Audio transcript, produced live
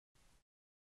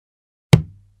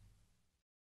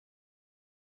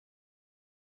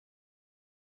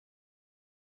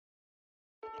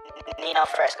Nino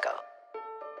Fresco.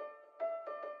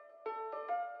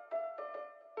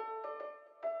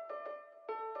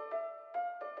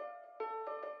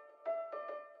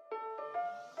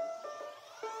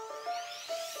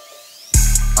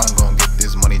 I'm gon' get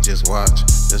this money, just watch,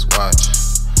 just watch.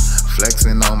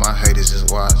 Flexing on my haters,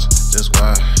 just watch, just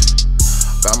watch.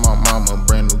 Got my mama a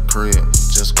brand new crib,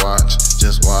 just watch,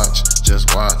 just watch,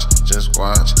 just watch, just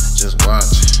watch, just watch.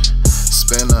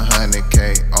 Spend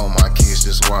 100K on my kids,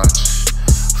 just watch.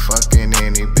 Fucking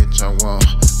any bitch I want,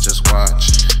 just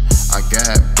watch. I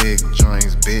got big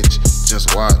dreams, bitch,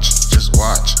 just watch, just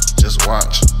watch, just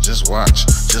watch, just watch,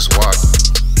 just watch.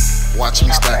 Watch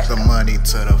me stack the money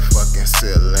to the fucking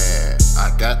ceiling.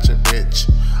 I got your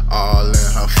bitch all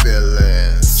in her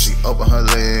feelings. She open her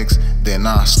legs, then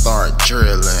I start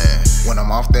drilling. When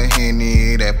I'm off the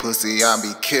Henny, that pussy I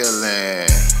be killing.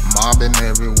 Mobbing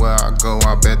everywhere I go,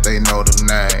 I bet they know the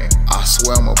name. I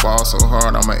swear I'm a ball so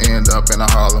hard, I'ma end up in the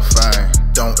Hall of Fame.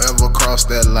 Don't ever cross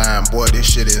that line, boy, this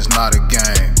shit is not a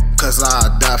game. Cause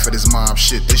I die for this mob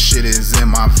shit, this shit is in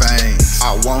my veins.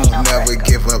 I won't never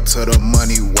give up till the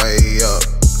money way up.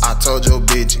 I told your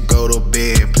bitch, go to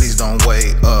bed, please don't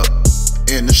wait up.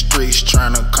 In the streets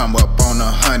tryna come up on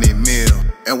 100 mil.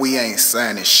 And we ain't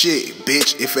signing shit,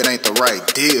 bitch, if it ain't the right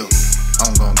deal.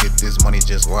 I'm gon' get this money,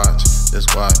 just watch,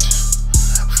 just watch.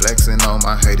 Flexing on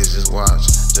my haters, just watch,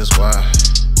 just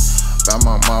watch. Got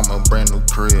my mama a brand new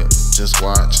crib, just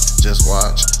watch, just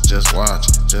watch, just watch,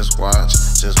 just watch,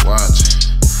 just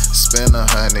watch. Spend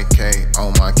 100K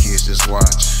on my kids, just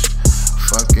watch.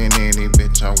 Fucking any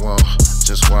bitch I want,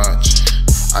 just watch.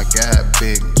 I got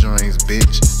big dreams,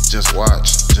 bitch, just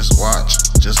watch, just watch,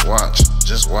 just watch,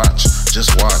 just watch,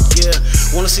 just watch. Yeah,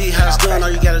 wanna see how it's done, all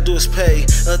you gotta do is pay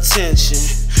attention.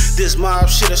 This mob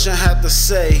shit I shouldn't have to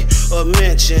say or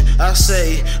mention. I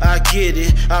say, I get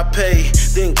it, I pay,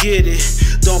 then get it.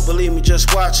 Don't believe me,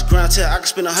 just watch. Grind till I can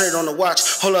spend 100 on the watch.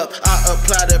 Hold up, I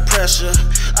apply that pressure.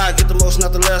 I get the most,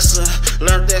 not the lesser.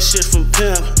 Learned that shit from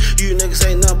pimp. You niggas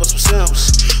ain't nothing but some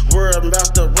simps. Worried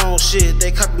about the wrong shit.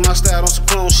 They copy my style on some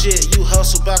clone shit. You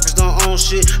hustle backers, don't own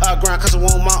shit. I grind cause I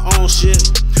want my own shit.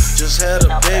 Just had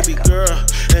a baby girl,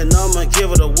 and I'ma give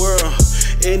her the world.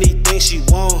 Anything she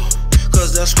want,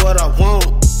 cause that's what I want.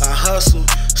 I hustle,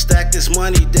 stack this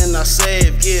money, then I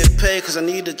save. Get paid cause I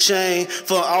need a chain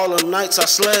for all the nights I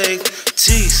slave.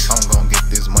 Tease. I'm gon' get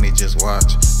this money, just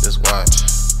watch, just watch.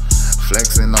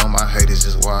 Flexing on my haters,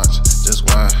 just watch, just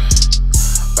watch.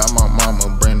 Got my mama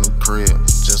a brand new crib,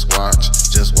 just watch,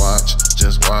 just watch,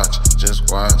 just watch,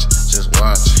 just watch, just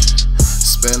watch.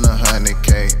 Spend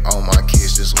 100K on my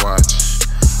kids, just watch.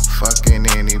 Fucking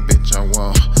any bitch I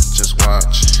want, just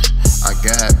watch. I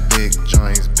got big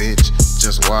dreams, bitch,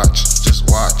 just watch, just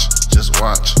watch, just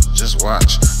watch, just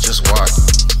watch, just watch.